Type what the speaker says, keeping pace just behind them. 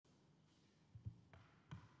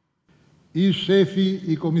Ish shefi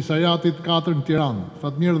i komisariatit 4 në Tiranë,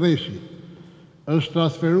 Fatmir Dheshi, është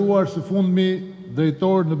transferuar së fundmi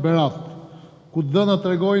drejtor në Berat, ku dhënat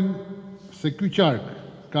tregojnë se ky qark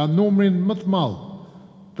ka numrin më të madh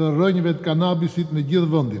të rrënjëve të kanabisit në gjithë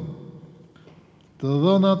vendin. Të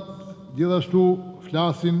dhënat gjithashtu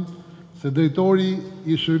flasin se drejtori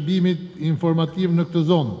i shërbimit informativ në këtë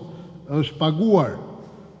zonë është paguar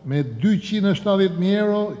me 270.000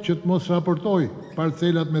 euro që të mos raportoj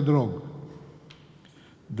parcelat me drogë.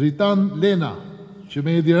 Dritan Lena, që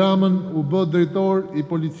me Edi Ramën u bë drejtor i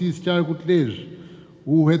Policisë qarkut Lezhë,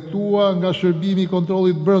 u hetua nga shërbimi i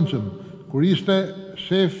kontrollit brendshëm, kur ishte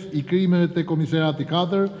shef i krimeve te Komisariati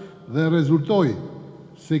 4 dhe rezultoi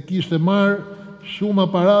se kishte marrë shumë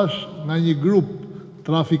parash nga një grup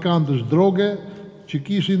trafikantësh droge që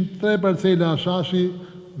kishin 3 parcela ashashi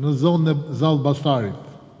në zonën e Zall Bastarit.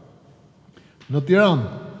 Në Tiranë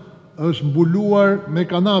është mbuluar me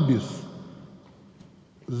kanabis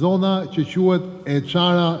zona që quhet e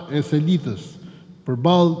Çara e Selitës,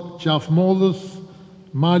 përballë Qafmollës,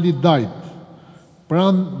 Malit Dajt.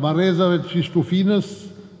 Pranë varrezave të Shishtufinës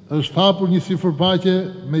është hapur një sipërfaqe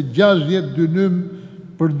me 60 dynym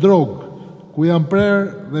për drogë, ku janë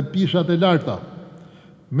prerë dhe pishat e larta.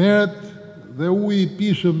 Merret dhe uji i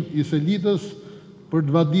pishëm i Selitës për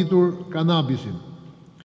të vaditur kanabisin.